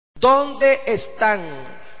¿Dónde están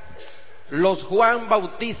los Juan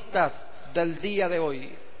bautistas del día de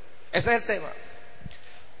hoy? Ese es el tema.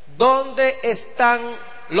 ¿Dónde están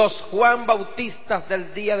los Juan bautistas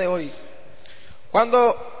del día de hoy?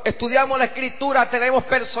 Cuando estudiamos la Escritura tenemos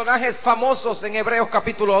personajes famosos en Hebreos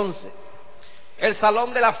capítulo 11. El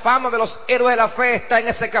salón de la fama de los héroes de la fe está en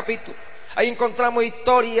ese capítulo. Ahí encontramos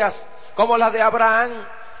historias como la de Abraham,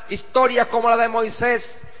 historias como la de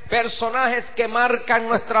Moisés, personajes que marcan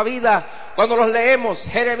nuestra vida cuando los leemos.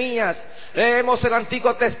 Jeremías, leemos el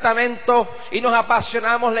Antiguo Testamento y nos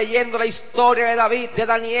apasionamos leyendo la historia de David, de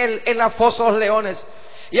Daniel en la fosa de los leones.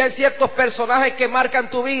 Y hay ciertos personajes que marcan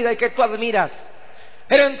tu vida y que tú admiras.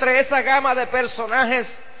 Pero entre esa gama de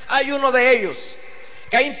personajes hay uno de ellos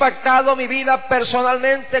que ha impactado mi vida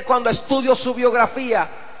personalmente cuando estudio su biografía.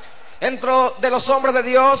 Dentro de los hombres de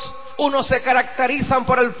Dios, unos se caracterizan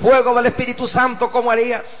por el fuego del Espíritu Santo como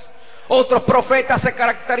Elías. Otros profetas se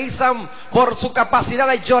caracterizan por su capacidad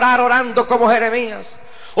de llorar orando como Jeremías.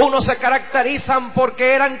 Unos se caracterizan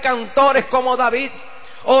porque eran cantores como David.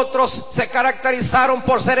 Otros se caracterizaron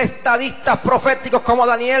por ser estadistas proféticos como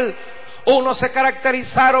Daniel. Unos se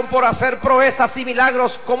caracterizaron por hacer proezas y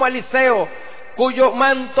milagros como Eliseo, cuyo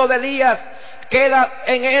manto de Elías queda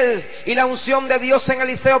en él y la unción de Dios en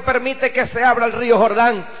Eliseo permite que se abra el río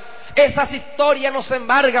Jordán. Esas historias nos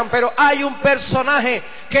embargan, pero hay un personaje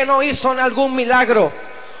que no hizo algún milagro.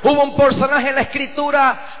 Hubo un personaje en la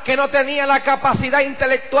Escritura que no tenía la capacidad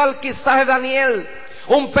intelectual quizás de Daniel.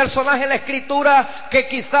 Un personaje en la Escritura que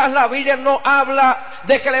quizás la Biblia no habla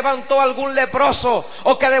de que levantó a algún leproso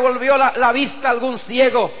o que devolvió la vista a algún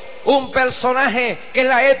ciego. Un personaje que en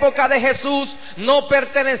la época de Jesús no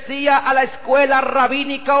pertenecía a la escuela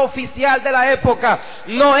rabínica oficial de la época.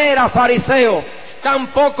 No era fariseo,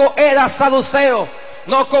 tampoco era saduceo,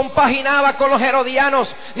 no compaginaba con los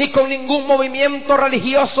herodianos ni con ningún movimiento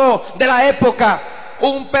religioso de la época.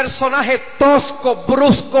 Un personaje tosco,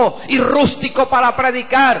 brusco y rústico para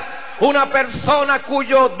predicar. Una persona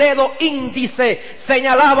cuyo dedo índice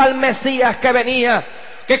señalaba al Mesías que venía,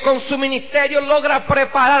 que con su ministerio logra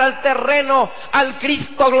preparar el terreno al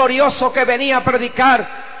Cristo glorioso que venía a predicar.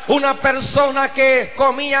 Una persona que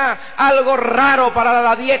comía algo raro para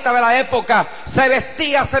la dieta de la época, se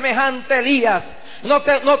vestía semejante a Elías. No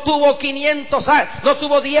tuvo 500 años, no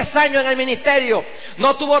tuvo 10 años en el ministerio,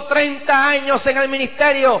 no tuvo 30 años en el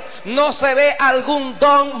ministerio, no se ve algún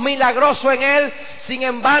don milagroso en él. Sin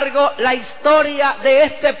embargo, la historia de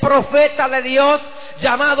este profeta de Dios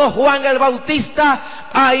llamado Juan el Bautista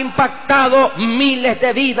ha impactado miles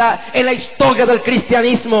de vidas en la historia del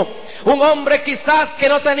cristianismo. Un hombre quizás que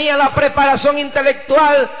no tenía la preparación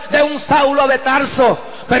intelectual de un Saulo de Tarso,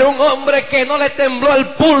 pero un hombre que no le tembló el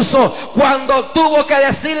pulso cuando tuvo que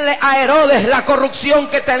decirle a Herodes la corrupción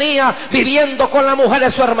que tenía viviendo con la mujer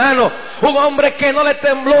de su hermano. Un hombre que no le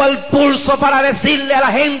tembló el pulso para decirle a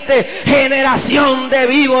la gente: generación de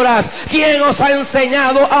víboras, ¿quién os ha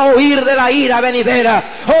enseñado a huir de la ira venidera?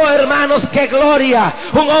 Oh hermanos, qué gloria.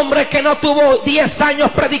 Un hombre que no tuvo 10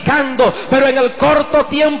 años predicando, pero en el corto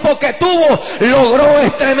tiempo que tuvo logró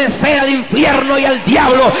estremecer al infierno y al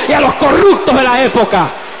diablo y a los corruptos de la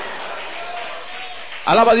época.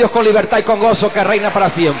 Alaba a Dios con libertad y con gozo que reina para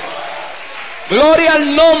siempre. Gloria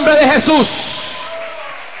al nombre de Jesús.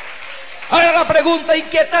 Ahora la pregunta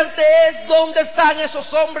inquietante es: ¿dónde están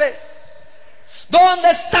esos hombres? ¿Dónde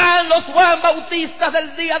están los Juan Bautistas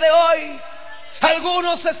del día de hoy?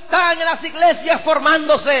 Algunos están en las iglesias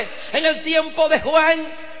formándose en el tiempo de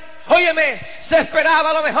Juan. Óyeme, se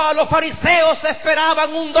esperaba a lo mejor, los fariseos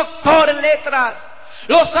esperaban un doctor en letras.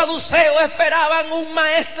 Los saduceos esperaban un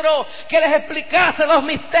maestro que les explicase los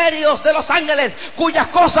misterios de los ángeles, cuyas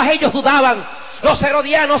cosas ellos dudaban. Los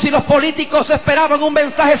herodianos y los políticos esperaban un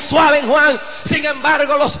mensaje suave en Juan. Sin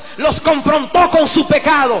embargo, los confrontó con su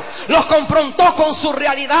pecado, los confrontó con su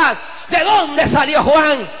realidad. ¿De dónde salió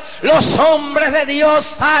Juan? Los hombres de Dios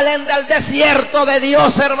salen del desierto de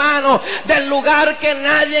Dios, hermano, del lugar que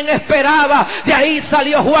nadie esperaba. De ahí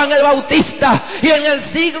salió Juan el Bautista. Y en el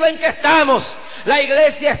siglo en que estamos, la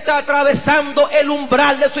iglesia está atravesando el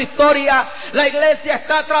umbral de su historia. La iglesia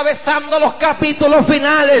está atravesando los capítulos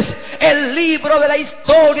finales. El libro de la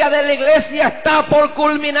historia de la iglesia está por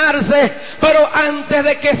culminarse. Pero antes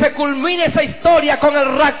de que se culmine esa historia con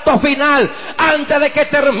el rapto final, antes de que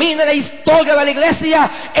termine la historia de la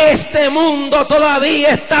iglesia, este mundo todavía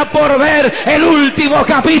está por ver el último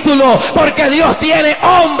capítulo. Porque Dios tiene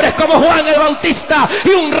hombres como Juan el Bautista y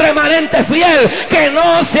un remanente fiel que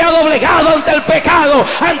no se ha doblegado ante el pecado,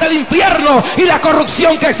 ante el infierno y la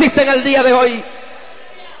corrupción que existe en el día de hoy.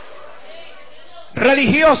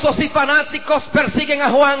 Religiosos y fanáticos persiguen a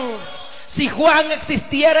Juan. si Juan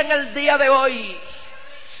existiera en el día de hoy,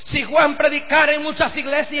 si Juan predicara en muchas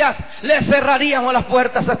iglesias, le cerraríamos las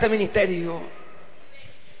puertas a este ministerio.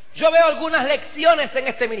 Yo veo algunas lecciones en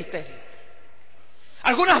este ministerio,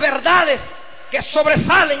 algunas verdades que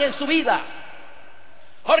sobresalen en su vida.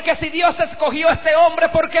 Porque si Dios escogió a este hombre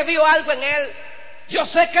porque vio algo en él, yo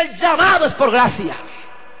sé que el llamado es por gracia.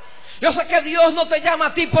 Yo sé que Dios no te llama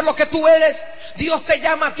a ti por lo que tú eres, Dios te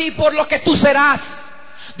llama a ti por lo que tú serás.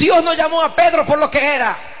 Dios no llamó a Pedro por lo que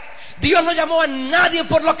era, Dios no llamó a nadie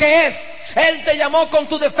por lo que es. Él te llamó con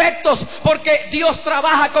tus defectos, porque Dios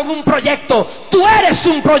trabaja con un proyecto. Tú eres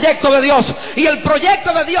un proyecto de Dios, y el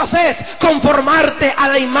proyecto de Dios es conformarte a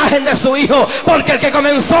la imagen de su Hijo, porque el que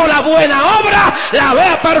comenzó la buena obra la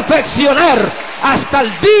va a perfeccionar hasta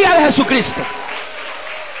el día de Jesucristo.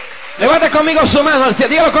 Levante conmigo su mano al cielo,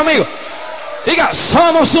 dígalo conmigo. Diga: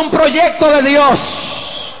 somos un proyecto de Dios.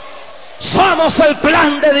 Somos el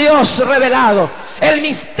plan de Dios revelado, el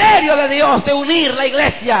misterio de Dios de unir la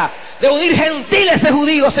iglesia, de unir gentiles y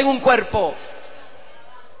judíos en un cuerpo.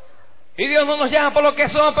 Y Dios no nos llama por lo que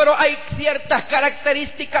somos, pero hay ciertas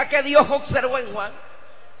características que Dios observó en Juan.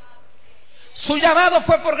 Su llamado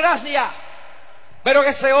fue por gracia, pero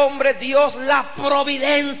ese hombre, Dios, la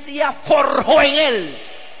providencia forjó en él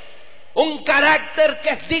un carácter que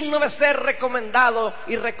es digno de ser recomendado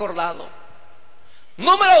y recordado.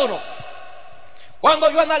 Número uno,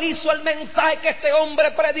 cuando yo analizo el mensaje que este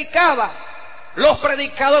hombre predicaba, los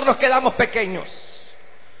predicadores nos quedamos pequeños.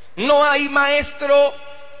 No hay maestro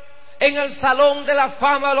en el salón de la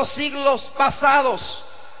fama de los siglos pasados,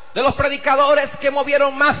 de los predicadores que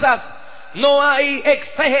movieron masas. No hay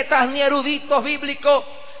exégetas ni eruditos bíblicos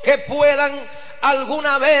que puedan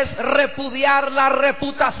alguna vez repudiar la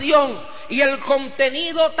reputación y el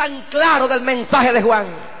contenido tan claro del mensaje de Juan.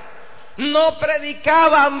 No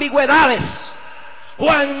predicaba ambigüedades.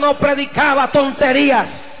 Juan no predicaba tonterías.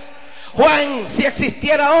 Juan, si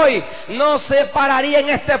existiera hoy, no se pararía en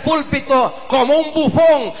este púlpito como un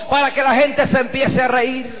bufón para que la gente se empiece a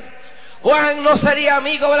reír. Juan no sería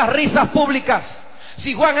amigo de las risas públicas.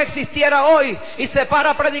 Si Juan existiera hoy y se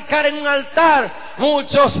para a predicar en un altar,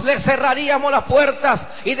 muchos le cerraríamos las puertas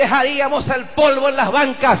y dejaríamos el polvo en las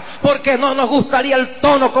bancas, porque no nos gustaría el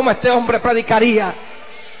tono como este hombre predicaría.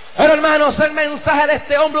 Pero hermanos, el mensaje de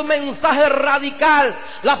este hombre, un mensaje radical.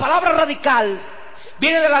 La palabra radical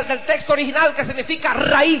viene del texto original, que significa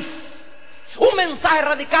raíz. Un mensaje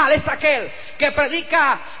radical es aquel que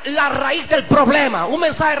predica la raíz del problema. Un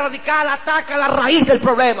mensaje radical ataca la raíz del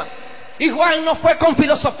problema. Y Juan no fue con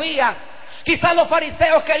filosofías. Quizás los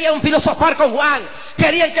fariseos querían filosofar con Juan,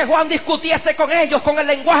 querían que Juan discutiese con ellos con el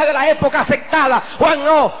lenguaje de la época aceptada. Juan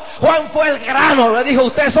no, Juan fue el grano. Le dijo: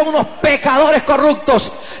 ustedes son unos pecadores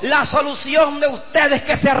corruptos, la solución de ustedes es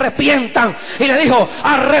que se arrepientan. Y le dijo: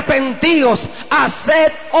 arrepentíos,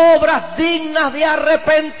 haced obras dignas de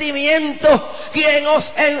arrepentimiento. ¿Quién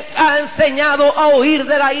os ha enseñado a huir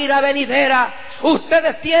de la ira venidera?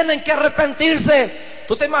 Ustedes tienen que arrepentirse.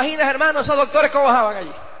 ¿Tú te imaginas, hermano, esos doctores cómo bajaban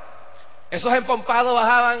allí? Esos empompados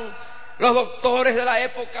bajaban, los doctores de la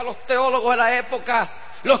época, los teólogos de la época,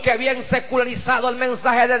 los que habían secularizado el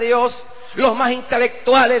mensaje de Dios, los más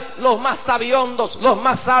intelectuales, los más sabiondos, los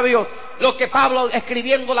más sabios, los que Pablo,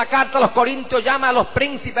 escribiendo la carta a los Corintios, llama a los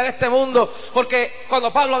príncipes de este mundo, porque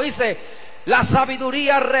cuando Pablo dice: la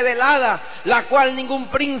sabiduría revelada, la cual ningún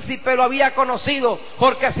príncipe lo había conocido,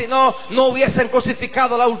 porque si no, no hubiesen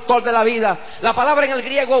crucificado al autor de la vida. La palabra en el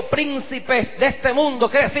griego príncipes de este mundo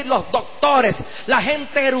quiere decir los doctores, la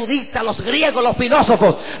gente erudita, los griegos, los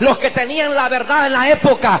filósofos, los que tenían la verdad en la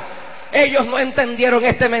época. Ellos no entendieron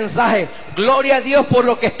este mensaje. Gloria a Dios por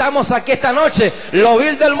lo que estamos aquí esta noche. Lo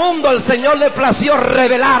vil del mundo, el Señor le plació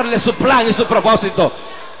revelarle su plan y su propósito.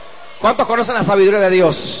 ¿Cuántos conocen la sabiduría de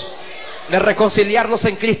Dios? De reconciliarnos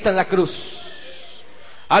en Cristo en la cruz.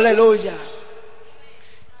 Aleluya.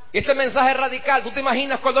 Y este mensaje radical, ¿tú te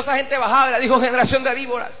imaginas cuando esa gente bajaba y le dijo: generación de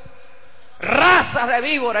víboras, razas de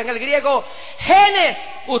víboras? En el griego, genes.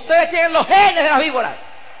 Ustedes tienen los genes de las víboras.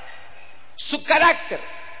 Su carácter,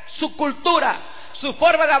 su cultura, su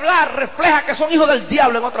forma de hablar refleja que son hijos del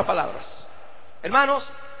diablo, en otras palabras. Hermanos,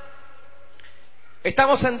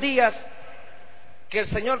 estamos en días que el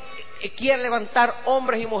Señor quiere levantar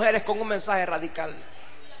hombres y mujeres con un mensaje radical,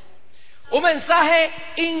 un mensaje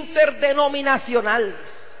interdenominacional,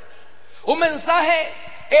 un mensaje.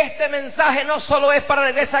 Este mensaje no solo es para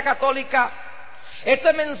la Iglesia Católica,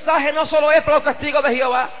 este mensaje no solo es para los testigos de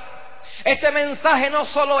Jehová, este mensaje no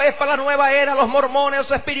solo es para la nueva era, los mormones,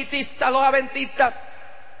 los espiritistas, los adventistas.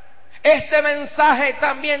 Este mensaje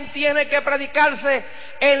también tiene que predicarse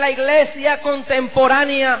en la iglesia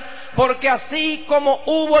contemporánea, porque así como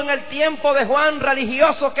hubo en el tiempo de Juan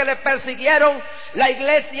religiosos que le persiguieron, la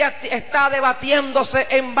iglesia está debatiéndose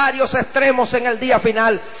en varios extremos en el día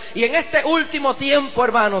final. Y en este último tiempo,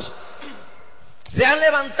 hermanos, se han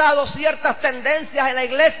levantado ciertas tendencias en la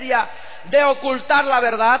iglesia de ocultar la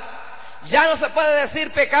verdad. Ya no se puede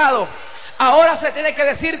decir pecado, ahora se tiene que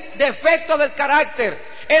decir defectos del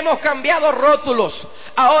carácter. Hemos cambiado rótulos.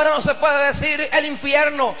 Ahora no se puede decir el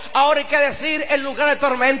infierno, ahora hay que decir el lugar de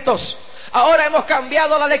tormentos. Ahora hemos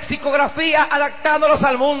cambiado la lexicografía adaptándolos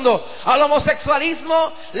al mundo. Al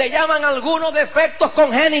homosexualismo le llaman algunos defectos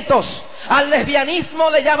congénitos. Al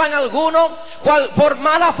lesbianismo le llaman algunos por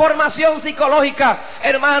mala formación psicológica.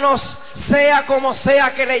 Hermanos, sea como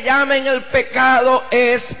sea que le llamen, el pecado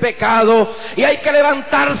es pecado. Y hay que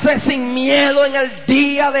levantarse sin miedo en el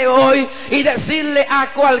día de hoy y decirle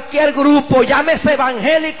a cualquier grupo, llámese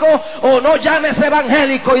evangélico o no llámese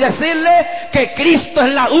evangélico, y decirle que Cristo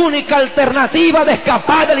es la única alternativa de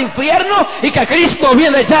escapar del infierno y que Cristo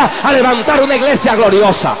viene ya a levantar una iglesia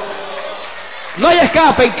gloriosa. No hay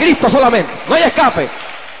escape en Cristo solamente, no hay escape.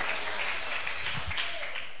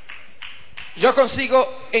 Yo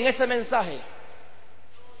consigo en ese mensaje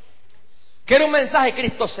que era un mensaje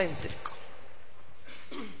cristocéntrico.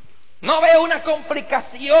 No veo una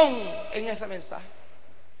complicación en ese mensaje.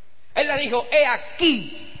 Él le dijo: he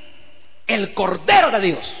aquí el Cordero de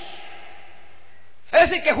Dios. Es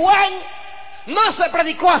decir, que Juan no se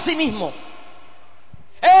predicó a sí mismo.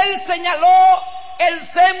 Él señaló el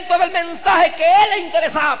centro del mensaje que él le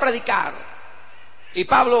interesaba predicar. Y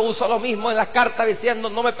Pablo usó lo mismo en las cartas diciendo: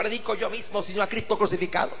 no me predico yo mismo, sino a Cristo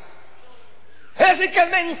crucificado. Es decir, que el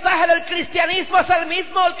mensaje del cristianismo es el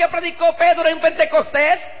mismo el que predicó Pedro en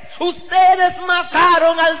Pentecostés. Ustedes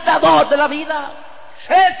mataron al dador de la vida.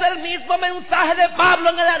 Es el mismo mensaje de Pablo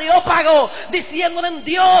en el Areópago, diciendo: en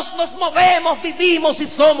Dios nos movemos, vivimos y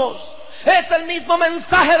somos. Es el mismo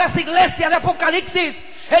mensaje de las iglesias de Apocalipsis.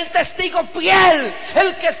 El testigo fiel,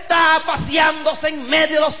 el que está paseándose en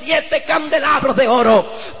medio de los 7 candelabros de oro.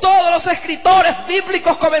 Todos los escritores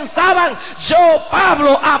bíblicos comenzaban: yo,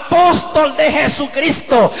 Pablo, apóstol de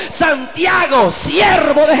Jesucristo; Santiago,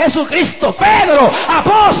 siervo de Jesucristo; Pedro,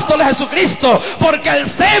 apóstol de Jesucristo. Porque el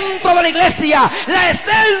centro de la iglesia, la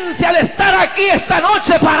esencia de estar aquí esta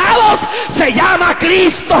noche parados, se llama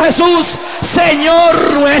Cristo Jesús,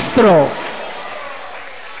 Señor nuestro.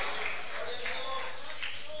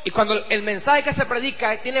 Y cuando el mensaje que se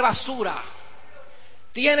predica tiene basura,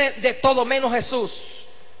 tiene de todo menos Jesús,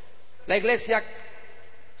 la iglesia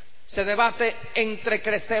se debate entre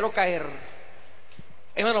crecer o caer.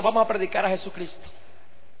 Hermanos, vamos a predicar a Jesucristo.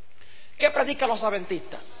 ¿Qué predican los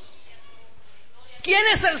adventistas? ¿Quién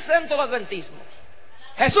es el centro del adventismo?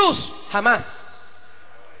 Jesús, jamás.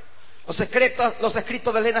 Los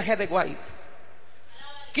escritos de Elena G. de White.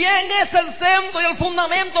 ¿Quién es el centro y el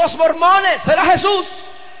fundamento de los mormones? ¿Será Jesús?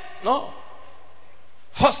 No.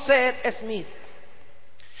 José Smith.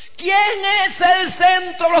 ¿Quién es el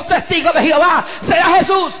centro de los testigos de Jehová? ¿Será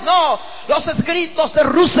Jesús? No. Los escritos de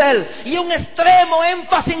Russell, y un extremo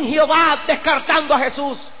énfasis en Jehová, descartando a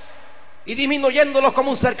Jesús y disminuyéndolo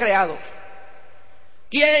como un ser creado.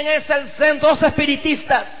 ¿Quién es el centro de los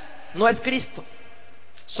espiritistas? No es Cristo,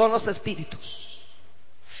 son los espíritus.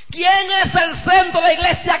 ¿Quién es el centro de la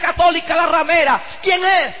iglesia católica, la ramera? ¿Quién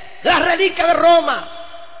es? La reliquia de Roma,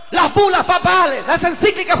 las bulas papales, las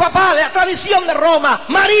encíclicas papales, la tradición de Roma.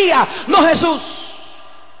 María, no Jesús.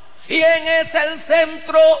 ¿Quién es el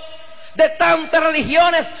centro de tantas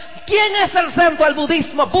religiones? ¿Quién es el centro del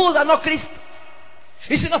budismo? Buda, no Cristo.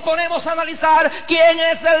 Y si nos ponemos a analizar quién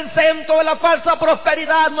es el centro de la falsa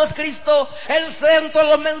prosperidad, no es Cristo. El centro de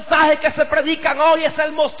los mensajes que se predican hoy es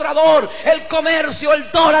el mostrador, el comercio, el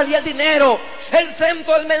dólar y el dinero. El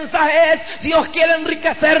centro del mensaje es: Dios quiere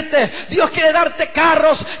enriquecerte, Dios quiere darte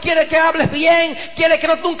carros, quiere que hables bien, quiere que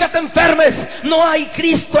nunca te enfermes. No hay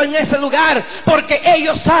Cristo en ese lugar, porque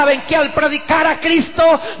ellos saben que al predicar a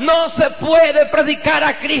Cristo no se puede predicar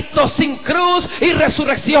a Cristo sin cruz y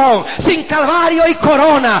resurrección, sin calvario y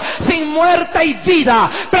corona, sin muerte y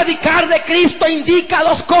vida. Predicar de Cristo indica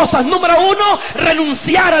 2 cosas. Número 1,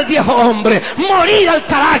 renunciar al viejo hombre, morir al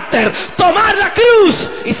carácter, tomar la cruz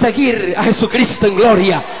y seguir a Jesucristo en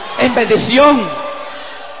gloria, en bendición.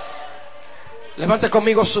 Levante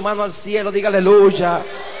conmigo su mano al cielo, diga aleluya.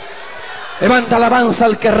 Levanta alabanza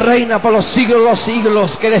al que reina por los siglos de los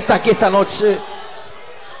siglos, que Él está aquí esta noche.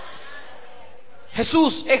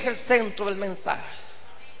 Jesús es el centro del mensaje.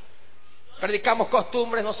 Predicamos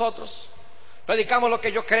costumbres nosotros, predicamos lo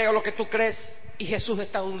que yo creo, lo que tú crees, y Jesús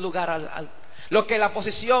está en un lugar lo que la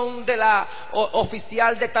posición de la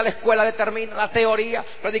oficial de tal escuela determina, la teoría.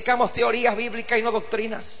 Predicamos teorías bíblicas y no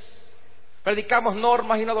doctrinas. Predicamos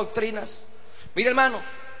normas y no doctrinas. Mire, hermano,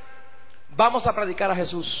 vamos a predicar a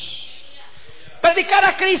Jesús. Predicar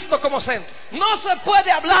a Cristo como centro. No se puede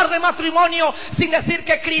hablar de matrimonio sin decir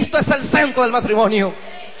que Cristo es el centro del matrimonio.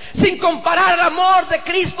 Sin comparar el amor de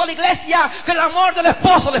Cristo a la iglesia con el amor del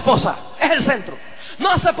esposo a la esposa. Es el centro.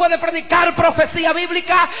 No se puede predicar profecía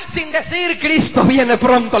bíblica sin decir Cristo viene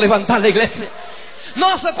pronto a levantar la iglesia.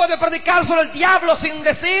 No se puede predicar sobre el diablo sin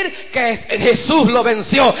decir que Jesús lo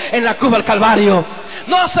venció en la cruz del Calvario.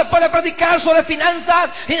 No se puede predicar sobre finanzas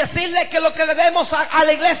y decirle que lo que le demos a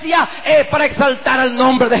la iglesia es para exaltar el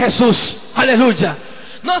nombre de Jesús. Aleluya.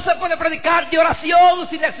 No se puede predicar de oración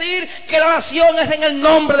sin decir que la oración es en el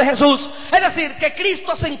nombre de Jesús. Es decir, que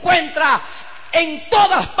Cristo se encuentra en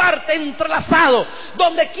todas partes entrelazado.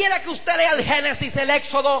 Donde quiera que usted lea el Génesis, el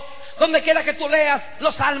Éxodo, donde quiera que tú leas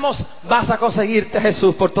los Salmos, vas a conseguirte a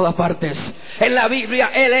Jesús por todas partes. En la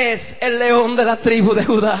Biblia Él es el león de la tribu de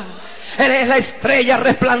Judá. Él es la estrella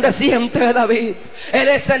resplandeciente de David. Él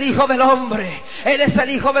es el Hijo del Hombre. Él es el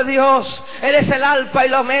Hijo de Dios. Él es el Alfa y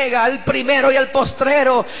el Omega, el primero y el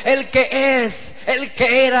postrero, el que es, el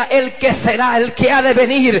que era, el que será, el que ha de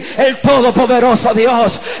venir, el todopoderoso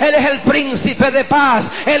Dios. Él es el príncipe de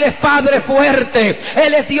paz. Él es Padre fuerte.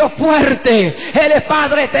 Él es Dios fuerte. Él es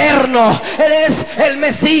Padre eterno. Él es el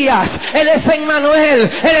Mesías. Él es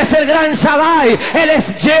Emmanuel. Él es el gran Shaddai. Él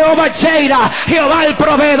es Jehová Jireh, Jehová el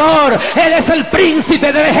proveedor. Él es el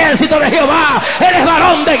príncipe del ejército de Jehová. Él es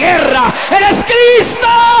varón de guerra. Él es Cristo.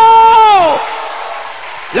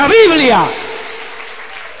 La Biblia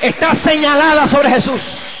está señalada sobre Jesús.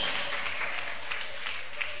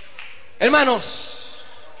 Hermanos,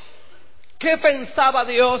 ¿qué pensaba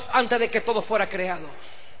Dios antes de que todo fuera creado?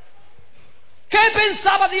 ¿Qué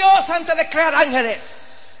pensaba Dios antes de crear ángeles?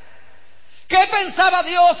 ¿Qué pensaba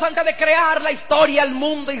Dios antes de crear la historia, el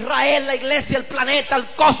mundo, Israel, la iglesia, el planeta, el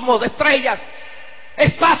cosmos, estrellas,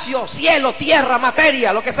 espacio, cielo, tierra,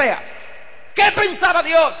 materia, lo que sea? ¿Qué pensaba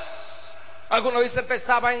Dios? Algunos dicen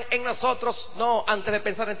pensaba en nosotros. No, antes de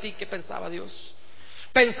pensar en ti, ¿qué pensaba Dios?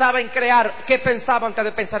 Pensaba en crear. ¿Qué pensaba antes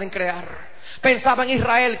de pensar en crear? Pensaba en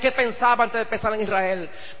Israel. ¿Qué pensaba antes de pensar en Israel?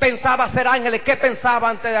 Pensaba hacer ángeles. ¿Qué pensaba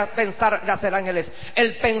antes de pensar de hacer ángeles?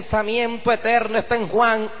 El pensamiento eterno está en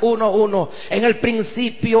Juan 1:1. En el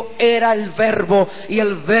principio era el verbo, y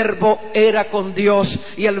el verbo era con Dios,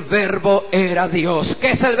 y el verbo era Dios.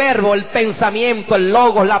 ¿Qué es el verbo? El pensamiento, el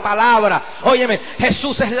logos, la palabra. Óyeme,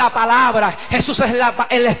 Jesús es la palabra. Jesús es la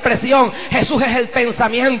expresión. Jesús es el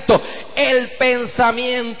pensamiento. El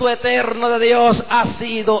pensamiento eterno de Dios ha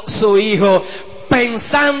sido su Hijo.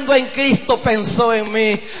 Pensando en Cristo, pensó en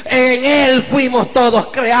mí. En Él fuimos todos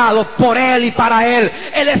creados, por Él y para Él.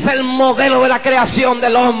 Él es el modelo de la creación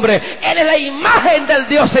del hombre. Él es la imagen del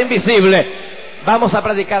Dios invisible. Vamos a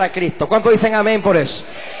predicar a Cristo. ¿Cuántos dicen amén por eso?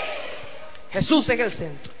 Jesús es el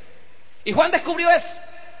centro. Y Juan descubrió eso.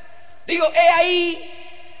 Digo,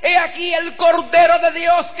 he aquí el Cordero de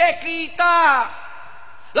Dios que quita.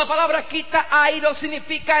 La palabra quita, airo,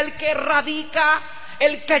 significa el que radica,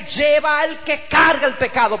 el que lleva, el que carga el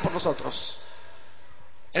pecado por nosotros.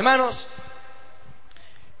 Hermanos,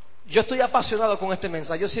 yo estoy apasionado con este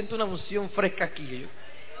mensaje. Yo siento una unción fresca aquí.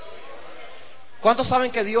 ¿Cuántos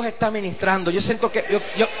saben que Dios está ministrando? Yo siento que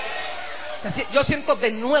yo siento de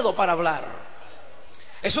nuevo para hablar.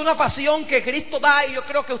 Es una pasión que Cristo da, y yo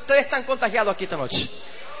creo que ustedes están contagiados aquí esta noche.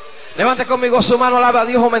 Levante conmigo su mano, alabe a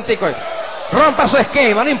Dios un momentico. Rompa su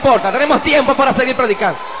esquema, no importa, tenemos tiempo para seguir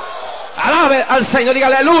predicando. Alabe al Señor, diga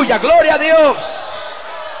aleluya, gloria a Dios,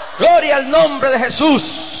 gloria al nombre de Jesús.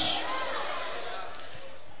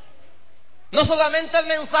 No solamente el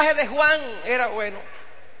mensaje de Juan era bueno,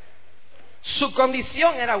 su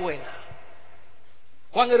condición era buena.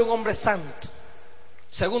 Juan era un hombre santo.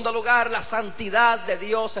 Segundo lugar, la santidad de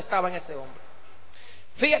Dios estaba en ese hombre.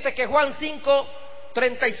 Fíjate que Juan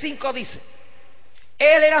 5:35 dice: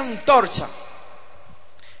 Él era antorcha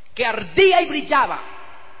que ardía y brillaba,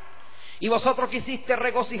 y vosotros quisiste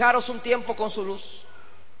regocijaros un tiempo con su luz.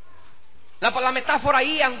 La metáfora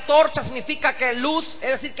ahí, antorcha, significa que luz, es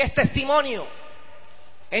decir, que es testimonio.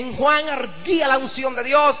 En Juan ardía la unción de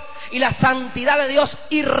Dios, y la santidad de Dios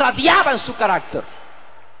irradiaba en su carácter.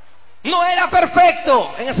 No era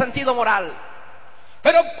perfecto en el sentido moral,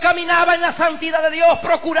 pero caminaba en la santidad de Dios,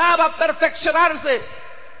 procuraba perfeccionarse.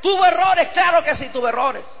 ¿Tuvo errores? Claro que sí, tuvo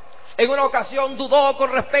errores. En una ocasión dudó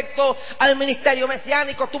con respecto al ministerio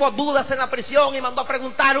mesiánico, tuvo dudas en la prisión y mandó a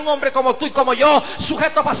preguntar: un hombre como tú y como yo,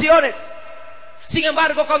 sujeto a pasiones. Sin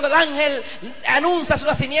embargo, cuando el ángel anuncia su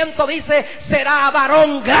nacimiento, dice: será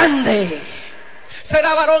varón grande.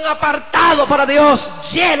 Será varón apartado para Dios,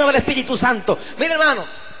 lleno del Espíritu Santo. Mire, hermano,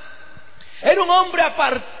 era un hombre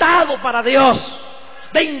apartado para Dios,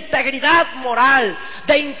 de integridad moral,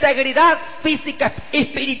 de integridad física y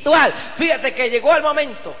espiritual. Fíjate que llegó el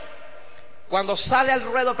momento cuando sale al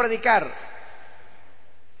ruedo a predicar.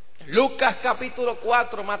 Lucas capítulo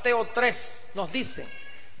 4, Mateo 3 nos dice,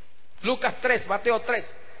 Lucas 3, Mateo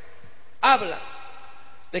 3, habla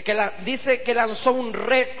de que dice que lanzó un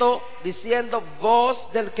reto diciendo: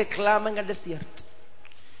 voz del que clama en el desierto.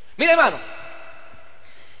 Mire, hermano,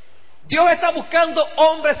 Dios está buscando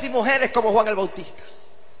hombres y mujeres como Juan el Bautista.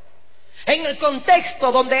 En el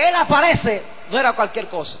contexto donde él aparece, no era cualquier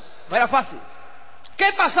cosa, no era fácil.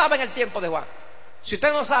 ¿Qué pasaba en el tiempo de Juan? Si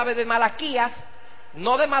usted no sabe, de Malaquías,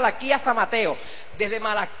 no de Malaquías a Mateo, desde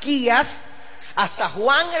Malaquías hasta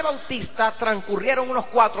Juan el Bautista transcurrieron unos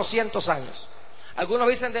 400 años. Algunos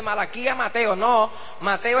dicen de Malaquías a Mateo. No,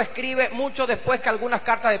 Mateo escribe mucho después que algunas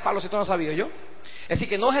cartas de Pablo, si usted no sabía yo. Es decir,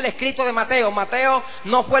 que no es el escrito de Mateo. Mateo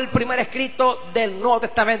no fue el primer escrito del Nuevo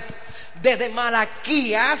Testamento. Desde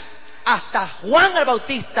Malaquías hasta Juan el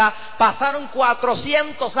Bautista pasaron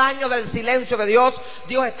 400 años del silencio de Dios.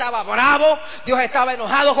 Dios estaba bravo, Dios estaba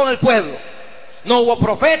enojado con el pueblo. No hubo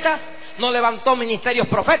profetas, no levantó ministerios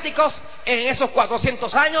proféticos. En esos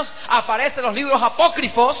 400 años aparecen los libros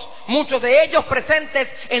apócrifos, muchos de ellos presentes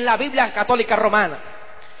en la Biblia católica romana.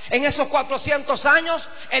 En esos 400 años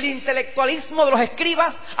el intelectualismo de los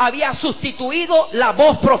escribas había sustituido la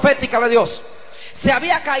voz profética de Dios. Se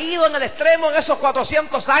había caído en el extremo en esos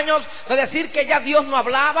 400 años de decir que ya Dios no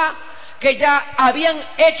hablaba, que ya habían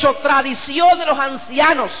hecho tradición de los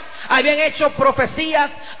ancianos, habían hecho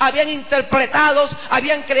profecías, habían interpretado,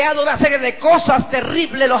 habían creado una serie de cosas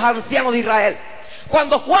terribles los ancianos de Israel.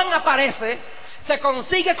 Cuando Juan aparece, se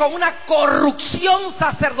consigue con una corrupción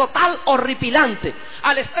sacerdotal horripilante,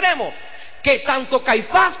 al extremo que tanto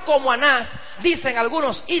Caifás como Anás, dicen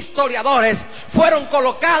algunos historiadores, fueron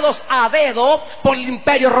colocados a dedo por el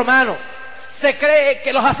Imperio Romano. Se cree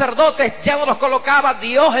que los sacerdotes ya no los colocaba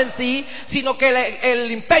Dios en sí, sino que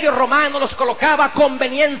el Imperio Romano los colocaba a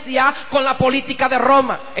conveniencia con la política de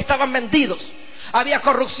Roma. Estaban vendidos. Había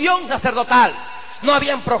corrupción sacerdotal. No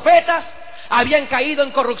habían profetas. Habían caído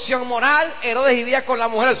en corrupción moral. Herodes vivía con la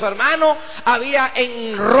mujer de su hermano. Había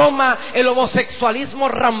en Roma el homosexualismo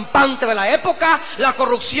rampante de la época. La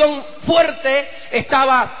corrupción fuerte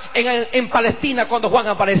estaba en Palestina cuando Juan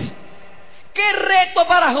aparece. ¡Qué reto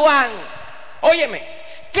para Juan! Óyeme,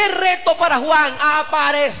 qué reto para Juan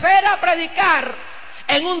aparecer a predicar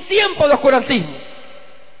en un tiempo de oscurantismo.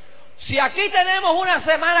 Si aquí tenemos una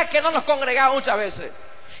semana que no nos congregamos muchas veces,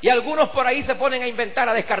 y algunos por ahí se ponen a inventar,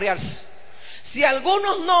 a descarriarse. Si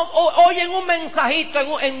algunos no oyen un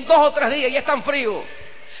mensajito en 2 o 3 días y están fríos.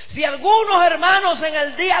 Si algunos hermanos en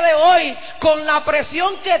el día de hoy, con la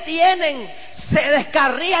presión que tienen, se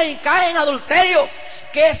descarrían y caen en adulterio,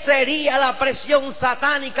 ¿qué sería la presión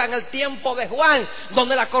satánica en el tiempo de Juan,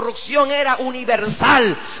 donde la corrupción era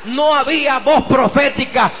universal? No había voz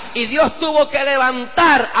profética y Dios tuvo que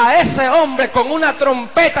levantar a ese hombre con una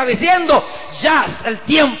trompeta diciendo: ya el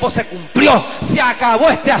tiempo se cumplió, se acabó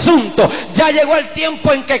este asunto, ya llegó el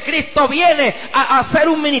tiempo en que Cristo viene a hacer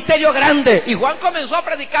un ministerio grande. Y Juan comenzó a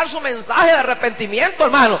predicar su mensaje de arrepentimiento,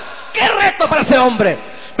 hermano. ¡Qué reto para ese hombre!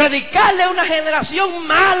 Predicarle a una generación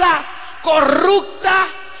mala, corrupta,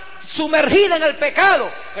 sumergida en el pecado.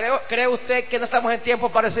 ¿Cree usted que no estamos en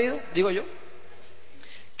tiempos parecidos? Digo yo.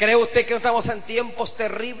 ¿Cree usted que no estamos en tiempos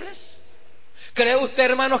terribles? ¿Cree usted,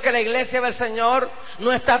 hermanos, que la iglesia del Señor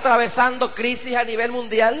no está atravesando crisis a nivel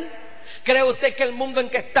mundial? ¿Cree usted que el mundo en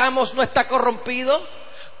que estamos no está corrompido?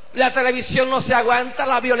 La televisión no se aguanta,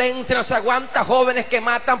 la violencia no se aguanta, jóvenes que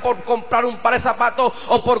matan por comprar un par de zapatos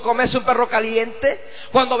o por comerse un perro caliente.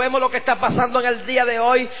 Cuando vemos lo que está pasando en el día de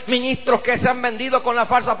hoy, ministros que se han vendido con la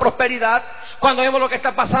falsa prosperidad. Cuando vemos lo que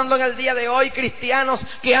está pasando en el día de hoy, cristianos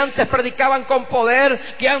que antes predicaban con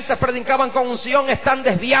poder, que antes predicaban con unción, están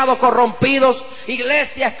desviados, corrompidos.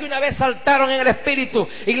 Iglesias que una vez saltaron en el Espíritu,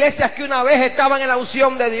 iglesias que una vez estaban en la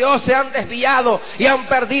unción de Dios, se han desviado y han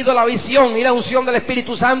perdido la visión y la unción del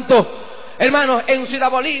Espíritu Santo. Hermanos, en Ciudad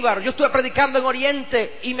Bolívar, yo estuve predicando en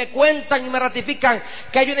Oriente y me cuentan y me ratifican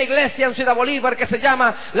que hay una iglesia en Ciudad Bolívar que se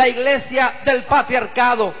llama la Iglesia del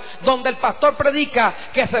Patriarcado, donde el pastor predica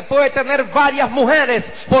que se puede tener varias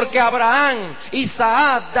mujeres, porque Abraham,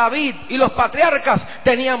 Isaac, David y los patriarcas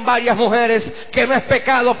tenían varias mujeres, que no es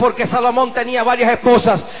pecado porque Salomón tenía varias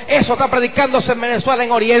esposas. Eso está predicándose en Venezuela,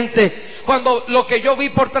 en Oriente. cuando lo que yo vi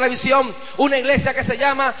por televisión, una iglesia que se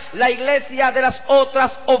llama la Iglesia de las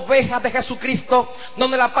Otras Ovejas de Jesucristo,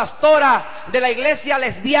 donde la pastora de la iglesia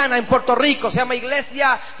lesbiana en Puerto Rico, se llama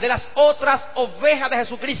Iglesia de las Otras Ovejas de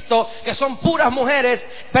Jesucristo, que son puras mujeres,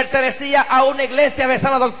 pertenecía a una iglesia de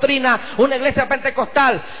sana doctrina, una iglesia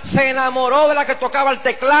pentecostal. Se enamoró de la que tocaba el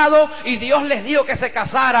teclado y Dios les dijo que se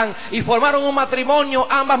casaran y formaron un matrimonio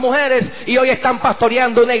ambas mujeres, y hoy están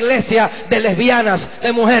pastoreando una iglesia de lesbianas,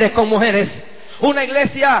 de mujeres con mujeres. Una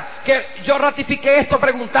iglesia que yo ratifiqué esto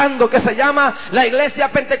preguntando, que se llama la Iglesia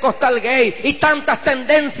Pentecostal Gay, y tantas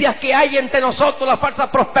tendencias que hay entre nosotros, la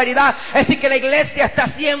falsa prosperidad. Es decir, que la iglesia está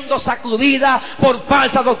siendo sacudida por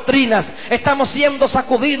falsas doctrinas, estamos siendo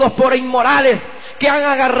sacudidos por inmorales que han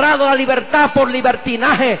agarrado la libertad por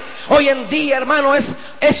libertinaje. Hoy en día, hermano,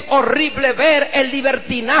 es horrible ver el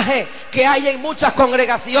libertinaje que hay en muchas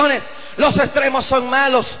congregaciones. Los extremos son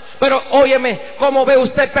malos, pero óyeme, ¿cómo ve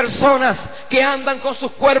usted personas que andan con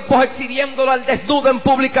sus cuerpos exhibiéndolo al desnudo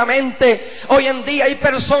públicamente? Hoy en día hay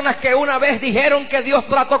personas que una vez dijeron que Dios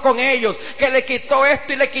trató con ellos, que le quitó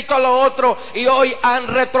esto y le quitó lo otro, y hoy han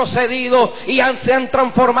retrocedido y se han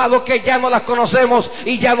transformado, que ya no las conocemos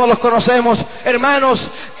y ya no los conocemos. Hermanos,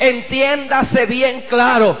 entiéndase bien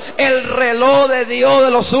claro, el reloj de Dios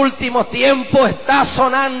de los últimos tiempos está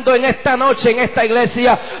sonando en esta noche, en esta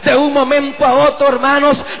iglesia. De un momento a otro,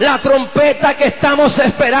 hermanos, la trompeta que estamos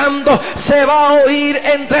esperando se va a oír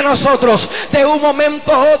entre nosotros. De un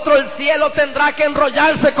momento a otro el cielo tendrá que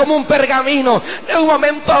enrollarse como un pergamino. De un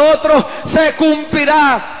momento a otro se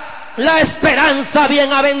cumplirá la esperanza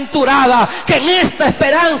bienaventurada, que en esta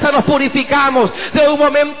esperanza nos purificamos. De un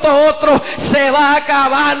momento a otro se va a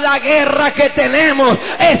acabar la guerra que tenemos.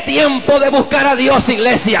 Es tiempo de buscar a Dios,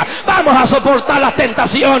 iglesia. Vamos a soportar las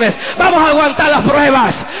tentaciones, vamos a aguantar las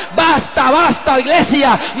pruebas. Basta,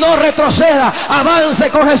 iglesia, no retroceda, avance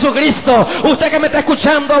con Jesucristo. Usted que me está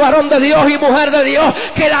escuchando, varón de Dios y mujer de Dios,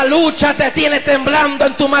 que la lucha te tiene temblando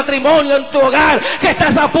en tu matrimonio, en tu hogar, que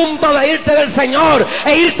estás a punto de irte del Señor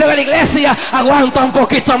e irte de la iglesia, aguanta un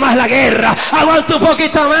poquito más la guerra, aguanta un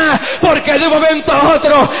poquito más, porque de un momento a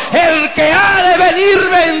otro el que ha de venir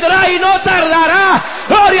vendrá y no tardará.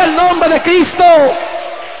 Gloria al nombre de Cristo.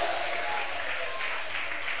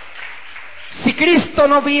 Si Cristo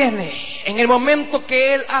no viene en el momento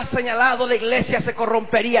que Él ha señalado, la iglesia se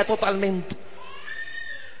corrompería totalmente.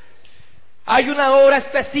 Hay una hora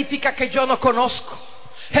específica que yo no conozco.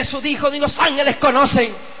 Jesús dijo, ni los ángeles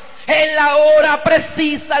conocen. En la hora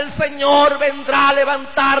precisa el Señor vendrá a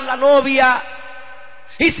levantar la novia.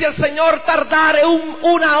 Y si el Señor tardare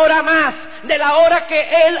una hora más de la hora que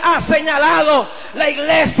Él ha señalado, la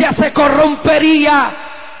iglesia se corrompería.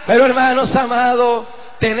 Pero hermanos amados,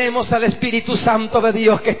 tenemos al Espíritu Santo de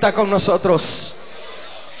Dios que está con nosotros.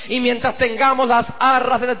 Y mientras tengamos las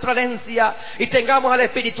arras de nuestra herencia y tengamos al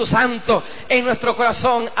Espíritu Santo en nuestro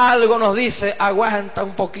corazón, algo nos dice, aguanta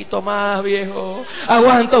un poquito más, viejo,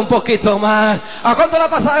 aguanta un poquito más. ¿A cuánto le ha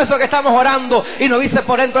pasado eso que estamos orando y nos dice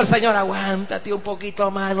por dentro el Señor, aguántate un poquito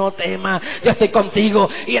más, no temas, yo estoy contigo?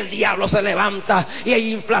 Y el diablo se levanta y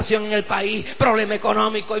hay inflación en el país, problema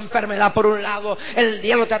económico, enfermedad por un lado, el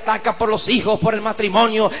diablo te ataca por los hijos, por el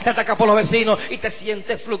matrimonio, te ataca por los vecinos y te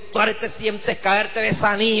sientes fluctuar, te sientes caer, te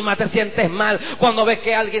desanima, te sientes mal cuando ves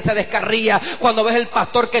que alguien se descarría, cuando ves el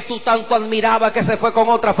pastor que tú tanto admirabas que se fue con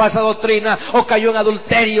otra falsa doctrina o cayó en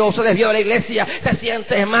adulterio o se desvió de la iglesia, te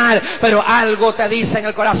sientes mal, pero algo te dice en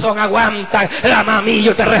el corazón, aguanta, clama a mí,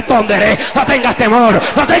 yo te responderé. No tengas temor,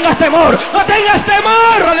 no tengas temor, no tengas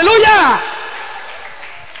temor, aleluya.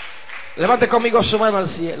 Levante conmigo su mano al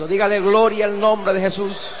cielo, dígale gloria al nombre de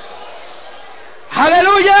Jesús,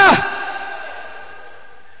 aleluya.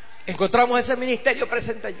 Encontramos ese ministerio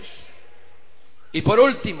presente allí. Y por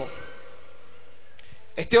último,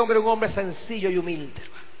 este hombre era un hombre sencillo y humilde,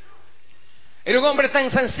 hermano. Era un hombre tan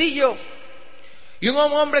sencillo y un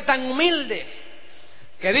hombre tan humilde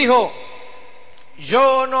que dijo,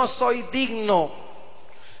 yo no soy digno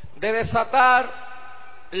de desatar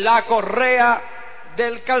la correa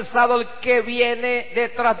del calzado, el que viene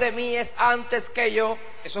detrás de mí es antes que yo.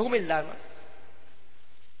 Eso es humildad, ¿no?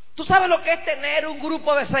 ¿Tú sabes lo que es tener un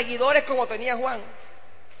grupo de seguidores como tenía Juan?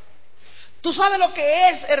 ¿Tú sabes lo que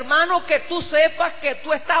es, hermano, que tú sepas que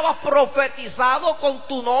tú estabas profetizado con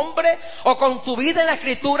tu nombre o con tu vida en las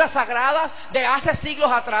escrituras sagradas de hace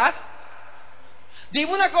siglos atrás?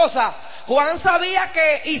 Dime una cosa, Juan sabía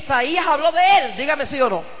que Isaías habló de él, dígame sí o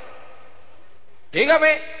no.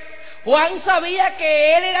 Dígame, Juan sabía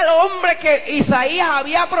que él era el hombre que Isaías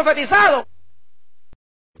había profetizado.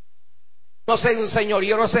 no se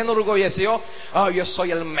enseñoreó, no se enorgulleció. Yo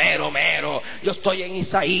soy el mero, yo estoy en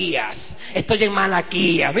Isaías, estoy en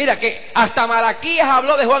Malaquías. Mira que hasta Malaquías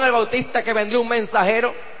habló de Juan el Bautista, que vendría un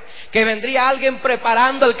mensajero, que vendría alguien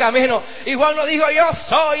preparando el camino. Y Juan no dijo: yo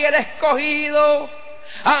soy el escogido.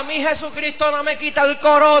 A mí Jesucristo no me quita el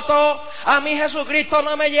coroto, a mí Jesucristo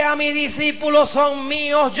no me lleva, mis discípulos son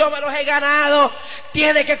míos, yo me los he ganado.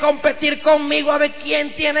 Tiene que competir conmigo a ver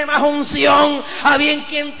quién tiene más unción, a ver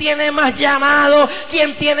quién tiene más llamado,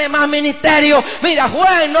 quién tiene más ministerio. Mira,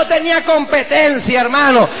 Juan no tenía competencia,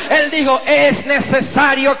 hermano. Él dijo: es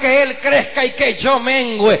necesario que Él crezca y que yo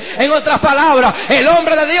mengüe. En otras palabras, el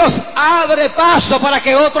hombre de Dios abre paso para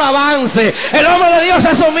que otro avance. El hombre de Dios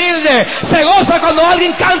es humilde, se goza cuando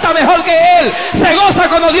alguien canta mejor que él, se goza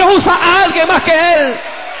cuando Dios usa a alguien más que él.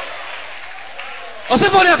 No se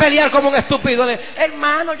pone a pelear como un estúpido.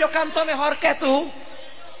 Hermano, yo canto mejor que tú,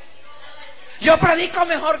 yo predico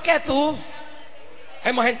mejor que tú.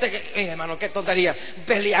 Vemos gente que, hermano, qué tontería.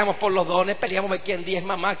 Peleamos por los dones, peleamos de quién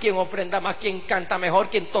diezma más, quién ofrenda más, quién canta mejor,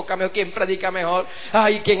 quién toca mejor, quién predica mejor,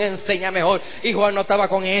 quién enseña mejor. Y Juan no estaba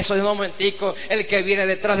con eso. De un momentico, el que viene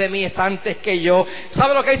detrás de mí es antes que yo.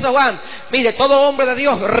 ¿Sabe lo que hizo Juan? Mire, todo hombre de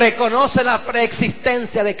Dios reconoce la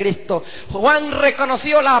preexistencia de Cristo. Juan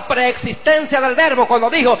reconoció la preexistencia del Verbo cuando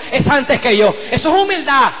dijo: es antes que yo. Eso es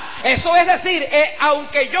humildad. Eso es decir,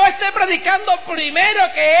 aunque yo esté predicando primero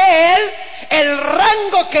que Él, el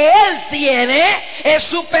rango que Él tiene es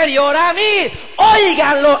superior a mí.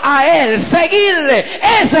 Óiganlo a Él, seguidle.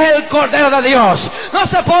 Ese es el Cordero de Dios. No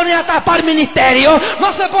se pone a tapar ministerio,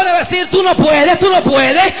 no se pone a decir: tú no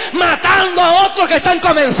puedes, matando a otros que están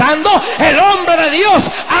comenzando. El hombre de Dios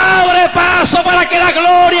abre paso para que la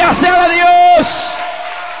gloria sea de Dios.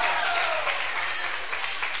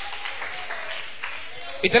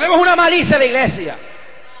 Y tenemos una malicia en la iglesia.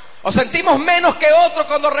 Nos sentimos menos que otros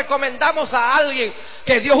cuando recomendamos a alguien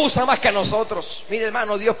que Dios usa más que a nosotros. Mire,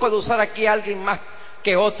 hermano, Dios puede usar aquí a alguien más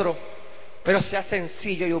que otro, pero sea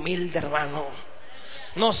sencillo y humilde, hermano.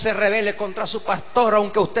 No se rebele contra su pastor,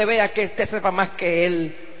 aunque usted vea que usted sepa más que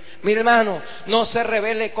él. Mire, hermano, no se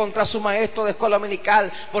rebele contra su maestro de escuela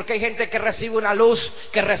dominical, porque hay gente que recibe una luz,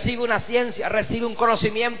 que recibe una ciencia, recibe un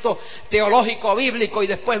conocimiento teológico, bíblico, y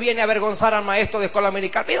después viene a avergonzar al maestro de escuela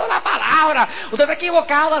dominical. Pido la palabra, usted está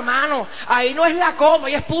equivocado, hermano. Ahí no es la coma,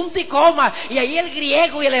 ahí es punto y coma, y ahí el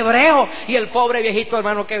griego y el hebreo. Y el pobre viejito,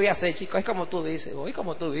 hermano, ¿qué voy a hacer, chico? Es como tú dices, hoy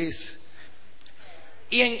como tú dices.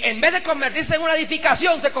 Y en vez de convertirse en una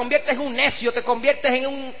edificación, te conviertes en un necio, te conviertes en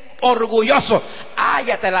un orgulloso.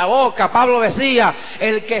 Cállate la boca. Pablo decía: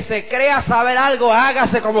 el que se crea saber algo,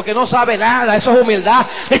 hágase como que no sabe nada. Eso es humildad.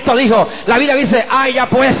 Esto dijo, la Biblia dice: haya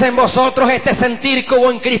pues en vosotros este sentir que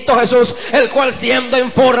hubo en Cristo Jesús, el cual siendo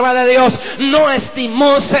en forma de Dios, no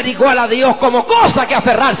estimó ser igual a Dios como cosa que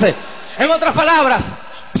aferrarse. En otras palabras,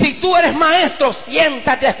 si tú eres maestro,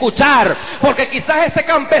 siéntate a escuchar, porque quizás ese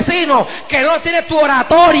campesino que no tiene tu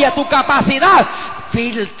oratoria, tu capacidad,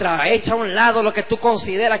 filtra, echa a un lado lo que tú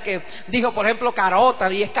consideras que dijo, por ejemplo, carota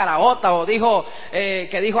y es caraota, o dijo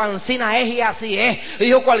que dijo ansina es y así es,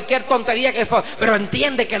 dijo cualquier tontería que fue, pero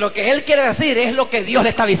entiende que lo que él quiere decir es lo que Dios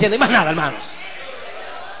le está diciendo, y más nada, hermanos.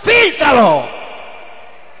 Fíltralo.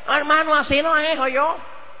 No, hermano, así no es, yo.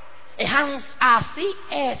 Así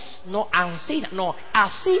es, no ansina, no,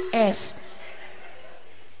 así es.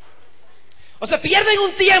 O sea, pierden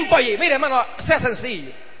un tiempo allí. Mire, hermano, sea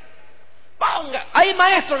sencillo. Hay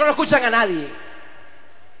maestros que no escuchan a nadie.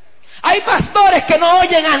 Hay pastores que no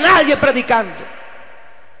oyen a nadie predicando.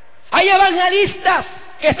 Hay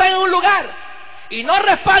evangelistas que están en un lugar y no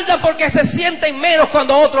respaldan porque se sienten menos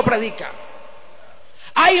cuando otro predica.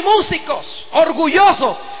 Hay músicos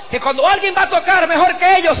orgullosos que cuando alguien va a tocar mejor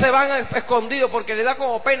que ellos se van escondidos porque le da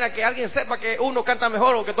como pena que alguien sepa que uno canta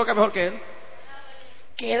mejor o que toca mejor que él.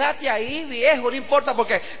 Quédate ahí, viejo, no importa,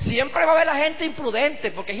 porque siempre va a haber la gente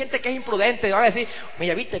imprudente, porque hay gente que es imprudente y va a decir: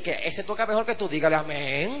 mira, viste que ese toca mejor que tú, dígale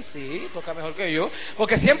amén, sí, toca mejor que yo,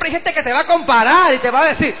 porque siempre hay gente que te va a comparar y te va a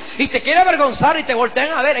decir, y te quiere avergonzar y te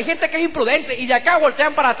voltean a ver. Hay gente que es imprudente y de acá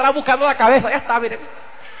voltean para atrás buscando la cabeza. Ya está, mire.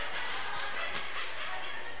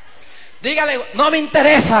 Dígale: no me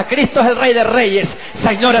interesa, Cristo es el Rey de Reyes,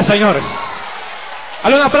 señores, señores.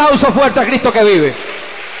 Dale un aplauso fuerte a Cristo que vive.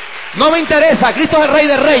 No me interesa, Cristo es el Rey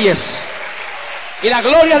de Reyes. Y la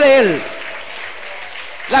gloria de Él.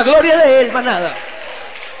 La gloria de Él, más nada.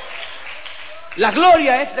 La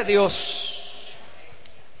gloria es de Dios.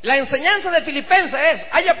 La enseñanza de Filipenses es: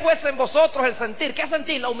 haya pues en vosotros el sentir. ¿Qué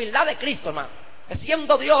sentir? La humildad de Cristo, hermano.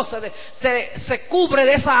 Siendo Dios, se cubre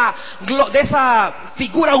de esa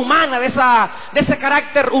figura humana, de ese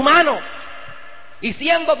carácter humano. Y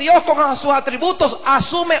siendo Dios con sus atributos,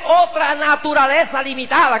 asume otra naturaleza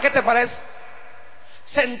limitada. ¿Qué te parece?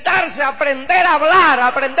 Sentarse, aprender a hablar,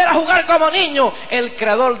 aprender a jugar como niño. El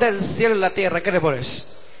creador del cielo y la tierra. ¿Qué te parece?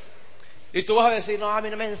 Y tú vas a decir, no, a mí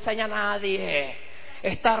no me enseña nadie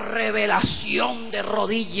esta revelación de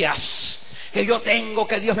rodillas que yo tengo,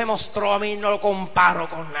 que Dios me mostró a mí, no lo comparo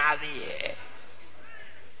con nadie.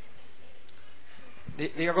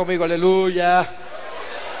 Diga conmigo, aleluya.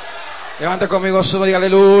 Levante conmigo su mano, diga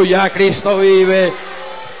aleluya, Cristo vive.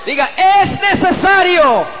 Diga, es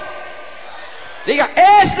necesario. Diga,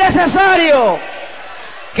 es necesario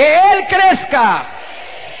que Él crezca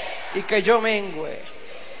y que yo mengüe.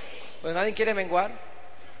 Pues nadie quiere menguar.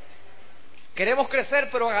 Queremos crecer,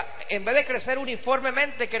 pero en vez de crecer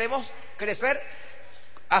uniformemente, queremos crecer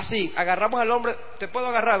así. Agarramos al hombre, te puedo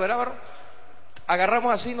agarrar, ¿verdad, varón?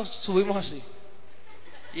 Agarramos así, nos subimos así.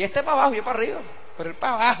 Y este para abajo, yo para arriba, pero él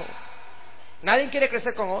para abajo. Nadie quiere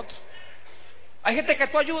crecer con otro. Hay gente que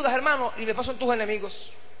tú ayudas, hermano, y después son tus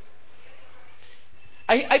enemigos.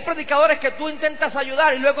 Hay predicadores que tú intentas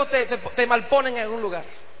ayudar y luego te malponen en algún lugar.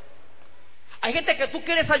 Hay gente que tú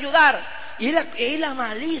quieres ayudar y es la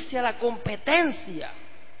malicia, la competencia.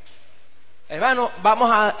 Hermano,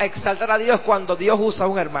 vamos a exaltar a Dios cuando Dios usa a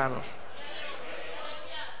un hermano.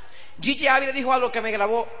 Gigi Ávila dijo algo que me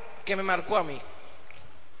grabó, que me marcó a mí.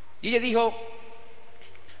 Gigi dijo,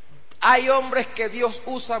 hay hombres que Dios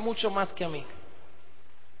usa mucho más que a mí.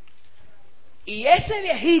 Y ese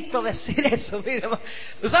viejito decir eso, mire,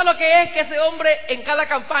 ¿tú sabes lo que es que ese hombre en cada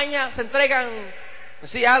campaña se entregan,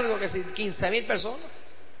 sí, algo, que si 15,000 personas?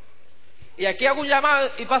 Y aquí hago un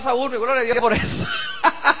llamado y pasa uno y gloria a Dios por eso.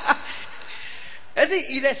 Es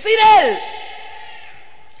decir, y decir él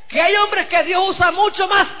que hay hombres que Dios usa mucho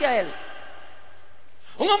más que él.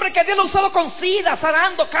 Un hombre que Dios lo ha usado con sida,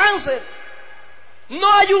 sanando cáncer.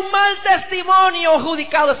 No hay un mal testimonio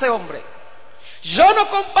adjudicado a ese hombre. Yo no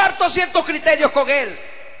comparto ciertos criterios con él,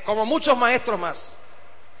 como muchos maestros más.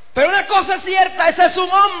 Pero una cosa es cierta, ese es un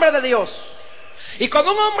hombre de Dios. Y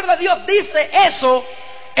cuando un hombre de Dios dice eso,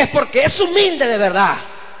 es porque es humilde de verdad.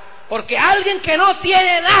 Porque alguien que no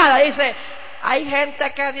tiene nada dice, hay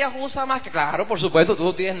gente que Dios usa más que... Claro, por supuesto, tú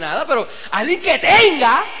no tienes nada, pero alguien que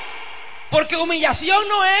tenga, porque humillación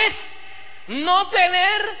no es no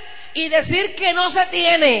tener y decir que no se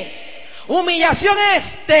tiene. Humillación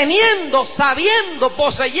es teniendo, sabiendo,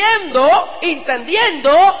 poseyendo,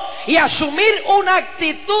 entendiendo y asumir una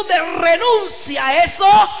actitud de renuncia a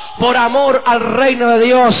eso por amor al reino de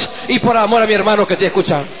Dios y por amor a mi hermano que estoy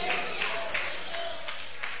escuchando.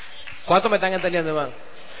 ¿Cuántos me están entendiendo, hermano?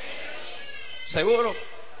 ¿Seguro?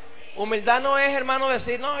 Humildad no es, hermano,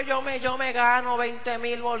 decir, no, yo me gano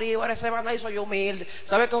 20,000 bolívares semana y soy humilde.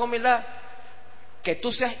 ¿Sabes qué es humildad? Que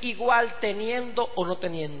tú seas igual teniendo o no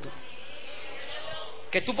teniendo.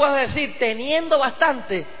 Que tú puedas decir, teniendo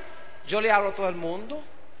bastante, yo le hablo a todo el mundo,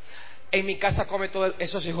 en mi casa come todo el...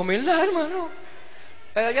 Eso sí es humildad, hermano.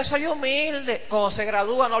 Pero yo soy humilde. Cuando se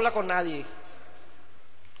gradúa no habla con nadie.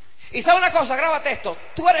 Y sabe una cosa, grábate esto,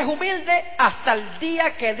 tú eres humilde hasta el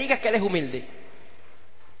día que digas que eres humilde.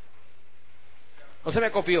 No se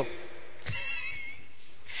me copió.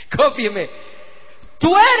 Cópieme.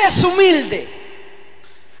 Tú eres humilde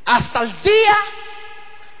hasta el día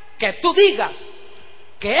que tú digas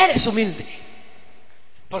que eres humilde.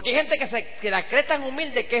 Porque hay gente que la cree tan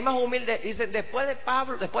humilde que es más humilde. Dicen, después de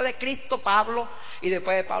Pablo, después de Cristo, Pablo, y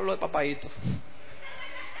después de Pablo, de papadito.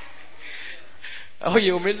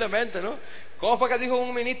 Oye, humildemente, ¿no? ¿Cómo fue que dijo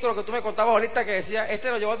un ministro que tú me contabas ahorita que decía,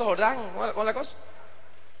 este lo llevó a Jordán? ¿Cómo es la cosa?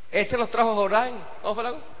 Este los trajo a Jordán. ¿Cómo fue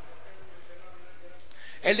la cosa?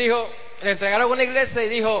 Él dijo, le entregaron una iglesia y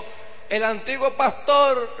dijo, el antiguo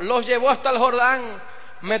pastor los llevó hasta el Jordán,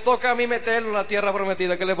 me toca a mí meterlo en la tierra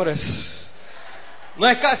prometida. ¿Qué le parece? No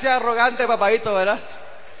es casi arrogante, papadito, ¿verdad?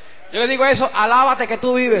 Yo le digo eso, alábate que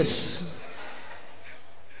tú vives.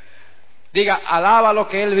 Diga, alaba lo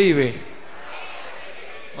que él vive.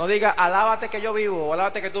 No diga, alábate que yo vivo, o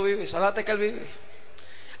alábate que tú vives, alábate que él vive.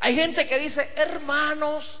 Hay gente que dice,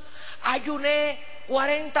 hermanos, ayuné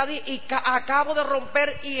 40 días y acabo de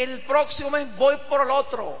romper y el próximo mes voy por el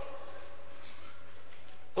otro.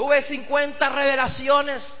 Tuve 50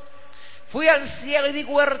 revelaciones. Fui al cielo y di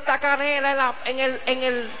huerta canela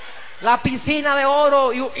en la piscina de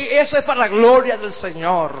oro. Y eso es para la gloria del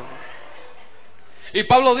Señor. Y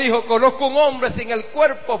Pablo dijo, conozco un hombre sin el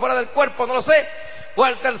cuerpo, fuera del cuerpo, no lo sé. Fue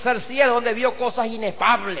al tercer cielo donde vio cosas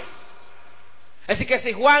inefables. Así que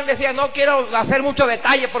si Juan decía, no quiero hacer mucho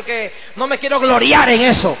detalle porque no me quiero gloriar en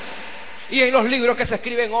eso. Y en los libros que se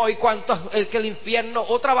escriben hoy, que el infierno,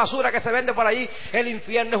 otra basura que se vende por ahí, el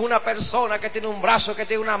infierno es una persona que tiene un brazo, que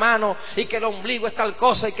tiene una mano, y que el ombligo es tal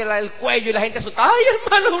cosa, y que el cuello, y la gente asusta, ay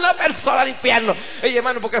hermano, es una persona del infierno. Oye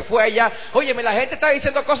hermano, porque fue allá. Óyeme, la gente está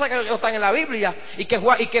diciendo cosas que no están en la Biblia, y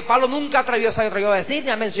que Pablo nunca se atrevió a decir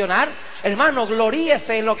ni a mencionar. Hermano,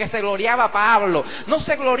 gloríese en lo que se gloriaba Pablo. No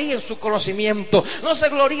se gloríe en su conocimiento, no se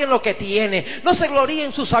gloríe en lo que tiene, no se gloríe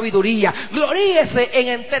en su sabiduría. Gloríese en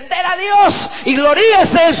entender a Dios y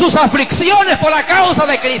gloríese en sus aflicciones por la causa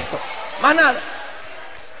de Cristo. Más nada.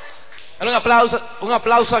 Un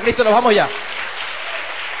aplauso a Cristo, nos vamos ya.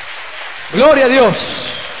 Gloria a Dios.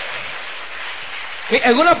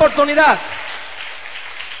 En una oportunidad,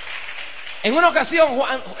 en una ocasión,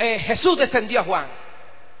 Jesús defendió a Juan.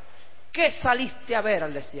 ¿Qué saliste a ver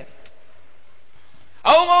al desierto?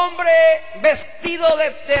 A un hombre vestido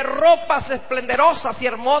de ropas esplendorosas y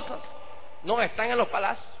hermosas. No están en los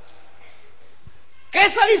palacios. ¿Qué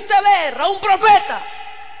saliste a ver? ¿A un profeta?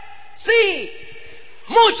 Sí,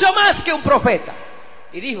 mucho más que un profeta.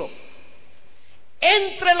 Y dijo,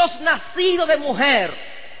 entre los nacidos de mujer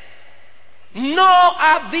no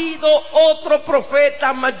ha habido otro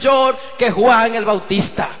profeta mayor que Juan el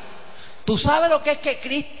Bautista. ¿Tú sabes lo que es que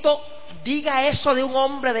Cristo diga eso de un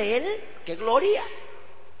hombre de él? ¡Qué gloria!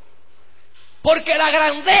 Porque la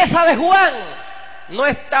grandeza de Juan no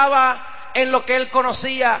estaba en lo que él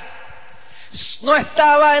conocía, no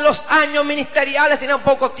estaba en los años ministeriales, tenía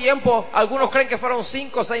poco tiempo. Algunos creen que fueron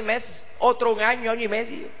 5 o 6 meses, otro un año, año y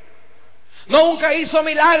medio. Nunca hizo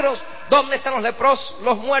milagros. ¿Dónde están los leprosos?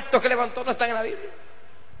 Los muertos que levantó no están en la Biblia.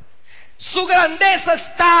 Su grandeza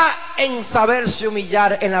está en saberse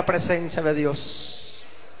humillar en la presencia de Dios.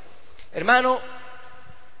 Hermano,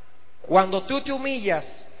 cuando tú te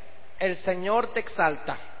humillas, el Señor te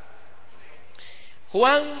exalta.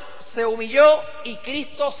 Juan se humilló y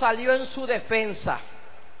Cristo salió en su defensa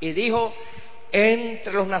y dijo,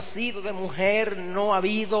 entre los nacidos de mujer no ha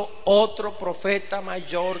habido otro profeta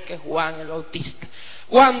mayor que Juan el Bautista.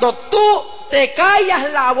 Cuando tú te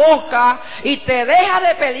callas la boca y te dejas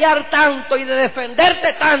de pelear tanto y de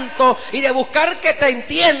defenderte tanto y de buscar que te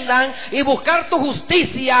entiendan y buscar tu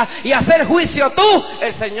justicia y hacer juicio tú,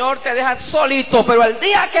 el Señor te deja solito. Pero el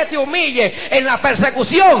día que te humille en la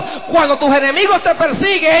persecución, cuando tus enemigos te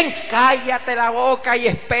persiguen, cállate la boca y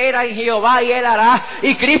espera en Jehová y Él hará.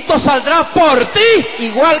 Y Cristo saldrá por ti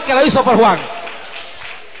igual que lo hizo por Juan.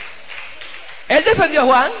 Él defendió a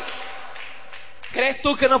Juan. ¿Crees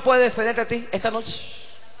tú que no puede defenderte a ti esta noche?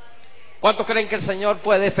 ¿Cuántos creen que el Señor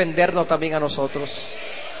puede defendernos también a nosotros?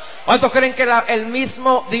 ¿Cuántos creen que el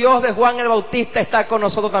mismo Dios de Juan el Bautista está con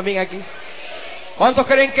nosotros también aquí? ¿Cuántos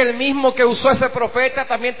creen que el mismo que usó ese profeta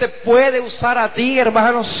también te puede usar a ti,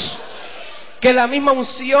 hermanos? Que la misma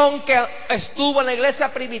unción que estuvo en la iglesia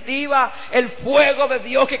primitiva, el fuego de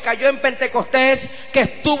Dios que cayó en Pentecostés, que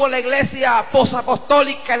estuvo en la iglesia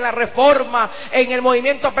posapostólica, en la Reforma, en el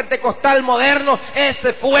movimiento pentecostal moderno,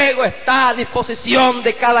 ese fuego está a disposición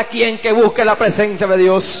de cada quien que busque la presencia de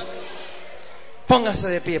Dios. Póngase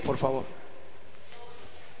de pie, por favor.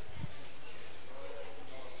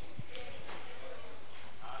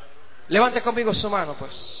 Levante conmigo su mano,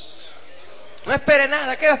 pues. No espere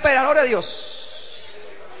nada. ¿Qué va a esperar? Gloria a Dios.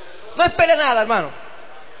 No espere nada, hermano.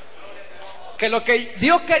 Que lo que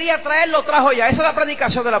Dios quería traer, lo trajo ya. Esa es la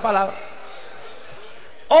predicación de la palabra.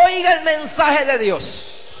 Oiga el mensaje de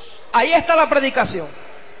Dios. Ahí está la predicación.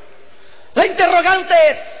 La interrogante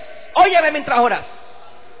es, óyeme mientras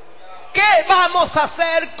oras. ¿Qué vamos a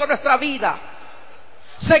hacer con nuestra vida?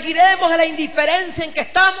 ¿Seguiremos en la indiferencia en que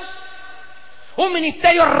estamos? ¿Un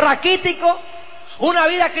ministerio raquítico? ¿Una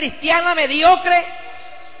vida cristiana mediocre?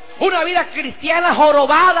 ¿Una vida cristiana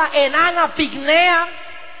jorobada, enana, pigmea?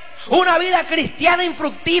 ¿Una vida cristiana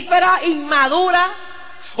infructífera, inmadura?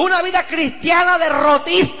 ¿Una vida cristiana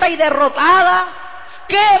derrotista y derrotada?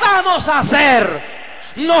 ¿Qué vamos a hacer?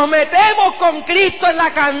 ¿Nos metemos con Cristo en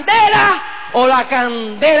la candela o la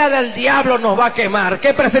candela del diablo nos va a quemar?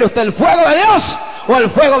 ¿Qué prefiere usted, el fuego de Dios o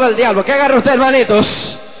el fuego del diablo? ¿Qué agarra usted,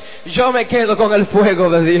 hermanitos? Yo me quedo con el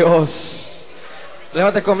fuego de Dios.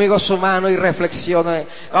 Levante conmigo su mano y reflexione.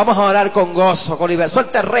 Vamos a orar con gozo, con libertad.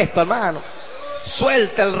 Suelta el resto, hermano.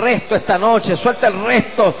 Suelta el resto esta noche. Suelta el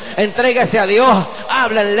resto. Entrégase a Dios.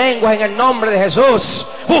 Habla en lenguas en el nombre de Jesús.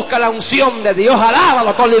 Busca la unción de Dios.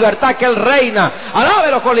 Alábalo con libertad que Él reina.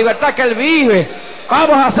 Alábalo con libertad que Él vive.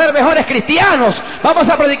 Vamos a ser mejores cristianos. Vamos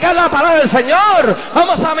a predicar la palabra del Señor.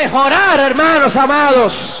 Vamos a mejorar, hermanos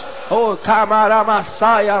amados. Oh, cámara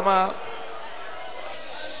masayama.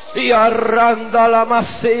 Y arranda la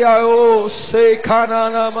masía, oh, se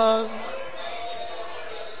cananama.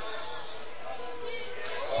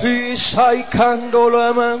 Y saicando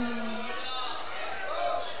la mano.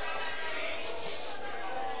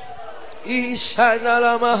 Y sana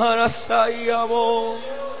la mahana sayamo.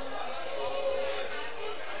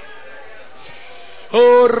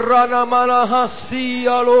 Oh rana manahasi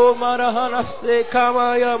alo marahana se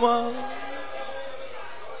kamayama.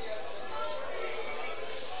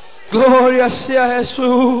 Gloria sea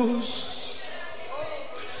Jesús.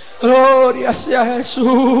 Gloria sea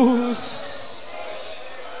Jesús.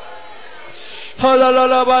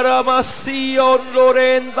 Halalala baramasi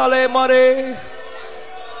ondorendale mare.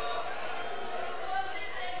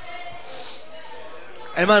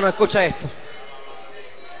 Hermano, escucha esto.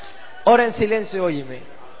 Ora en silencio y óyeme.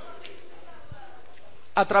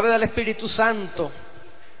 A través del Espíritu Santo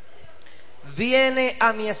viene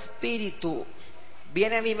a mi espíritu,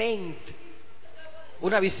 viene a mi mente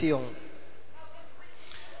una visión,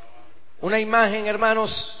 una imagen,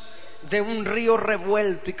 hermanos, de un río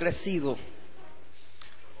revuelto y crecido.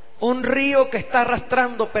 Un río que está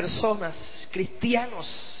arrastrando personas,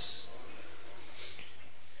 cristianos.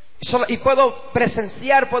 Y puedo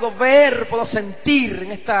presenciar, puedo ver, puedo sentir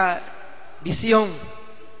en esta visión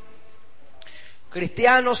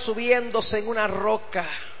cristianos subiéndose en una roca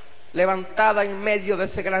levantada en medio de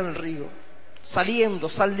ese gran río, saliendo.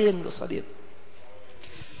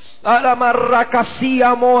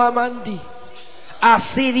 Alamarracasía Mohamandi.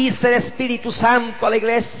 Así dice el Espíritu Santo a la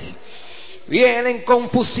iglesia. Vienen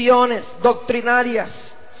confusiones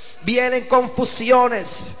doctrinarias, vienen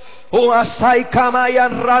confusiones.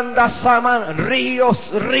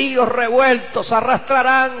 Ríos revueltos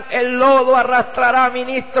arrastrarán el lodo, arrastrará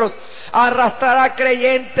ministros, arrastrará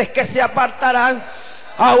creyentes que se apartarán.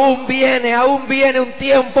 Aún viene un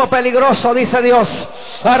tiempo peligroso, dice Dios.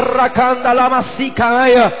 Arracanda la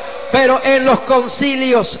masica. Pero en los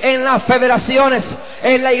concilios, en las federaciones,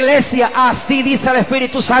 en la iglesia, así dice el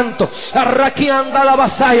Espíritu Santo. Arraquianda la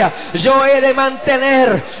vasalla. Yo he de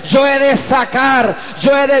mantener, yo he de sacar,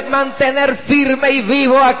 yo he de mantener firme y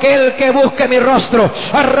vivo aquel que busque mi rostro.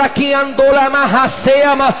 Arraquiando la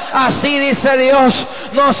majaseama. Así dice Dios.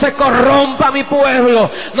 No se corrompa mi pueblo,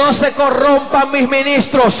 no se corrompan mis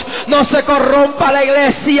ministros, no se corrompa la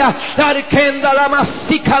iglesia. Arquenda la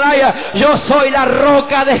masicalaya. Yo soy la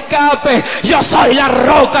roca de escape. Yo soy la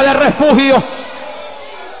roca de refugio.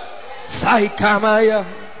 Saikamaya.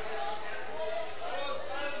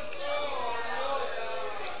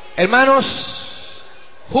 Hermanos,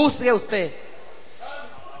 juzgue usted.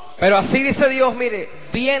 Pero así dice Dios, mire,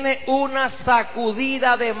 viene una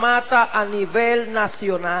sacudida de mata a nivel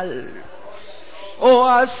nacional. Oh,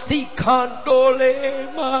 así cándole,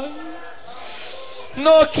 man.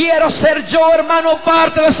 No quiero ser yo, hermano,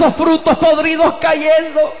 parte de esos frutos podridos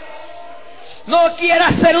cayendo. No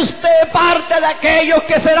quiera ser usted parte de aquellos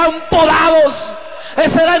que serán podados, que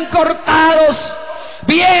serán cortados.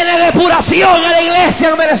 Viene depuración a la iglesia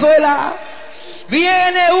en Venezuela.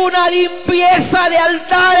 Viene una limpieza de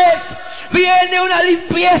altares. Viene una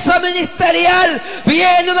limpieza ministerial.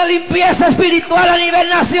 Viene una limpieza espiritual a nivel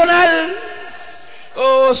nacional.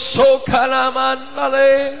 Oh,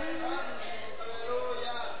 socalamandale.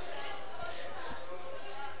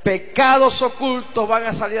 Pecados ocultos van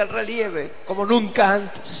a salir al relieve como nunca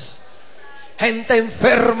antes. Gente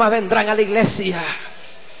enferma vendrán a la iglesia.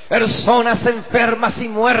 Personas enfermas y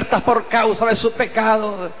muertas por causa de su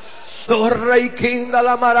pecado. Oh, Rey Kinda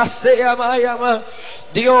la Marasea Mayama.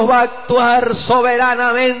 Dios va a actuar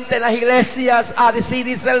soberanamente en las iglesias. Así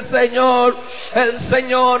dice el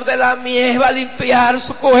Señor de la mies va a limpiar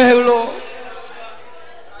su pueblo.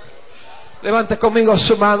 Levante conmigo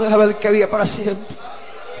su mano, a ver que vive para siempre.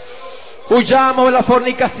 Huyamos de la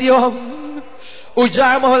fornicación,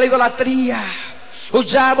 huyamos de la idolatría,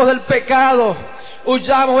 huyamos del pecado,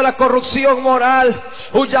 huyamos de la corrupción moral,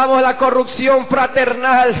 huyamos de la corrupción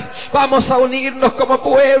fraternal. Vamos a unirnos como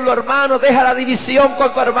pueblo, hermano. Deja la división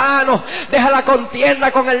con tu hermano, deja la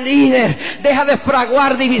contienda con el líder, deja de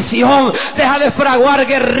fraguar división, deja de fraguar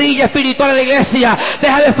guerrilla espiritual en la iglesia,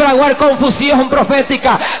 deja de fraguar confusión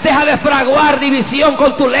profética, deja de fraguar división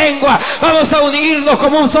con tu lengua. Vamos a unirnos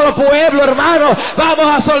como un solo pueblo, hermano. Vamos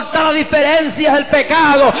a soltar las diferencias del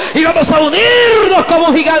pecado y vamos a unirnos como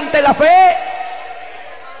un gigante en la fe.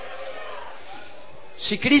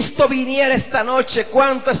 Si Cristo viniera esta noche,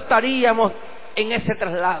 ¿cuánto estaríamos en ese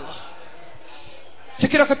traslado? Yo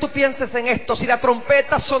quiero que tú pienses en esto. Si la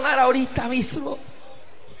trompeta sonara ahorita mismo,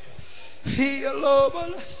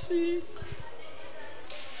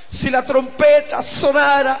 si la trompeta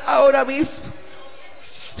sonara ahora mismo,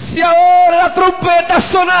 si ahora la trompeta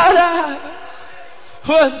sonara,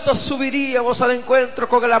 ¿cuántos subiríamos al encuentro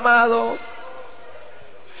con el amado?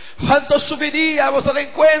 ¿Cuántos subiríamos al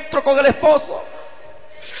encuentro con el esposo?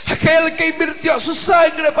 Aquel que invirtió su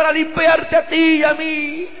sangre para limpiarte a ti y a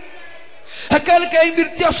mí. Aquel que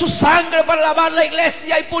invirtió su sangre para lavar la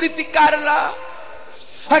iglesia y purificarla.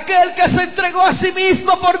 Aquel que se entregó a sí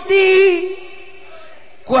mismo por ti.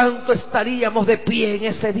 ¿Cuánto estaríamos de pie en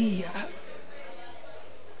ese día?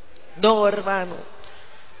 No, hermano.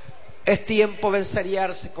 Es tiempo de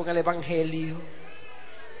enseriarse con el Evangelio.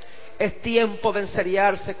 Es tiempo de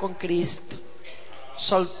enseriarse con Cristo.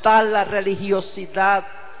 Soltar la religiosidad,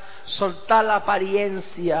 soltar la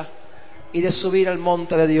apariencia y de subir al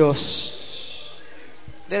monte de Dios.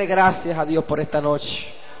 Dele gracias a Dios por esta noche.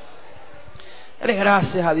 Dele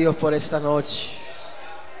gracias a Dios por esta noche.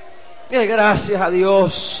 Dele gracias a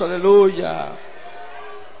Dios, aleluya.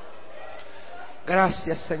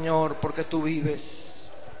 Gracias, Señor, porque tú vives.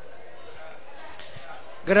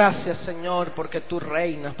 Gracias, Señor, porque tú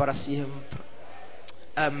reinas para siempre.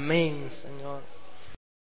 Amén, Señor.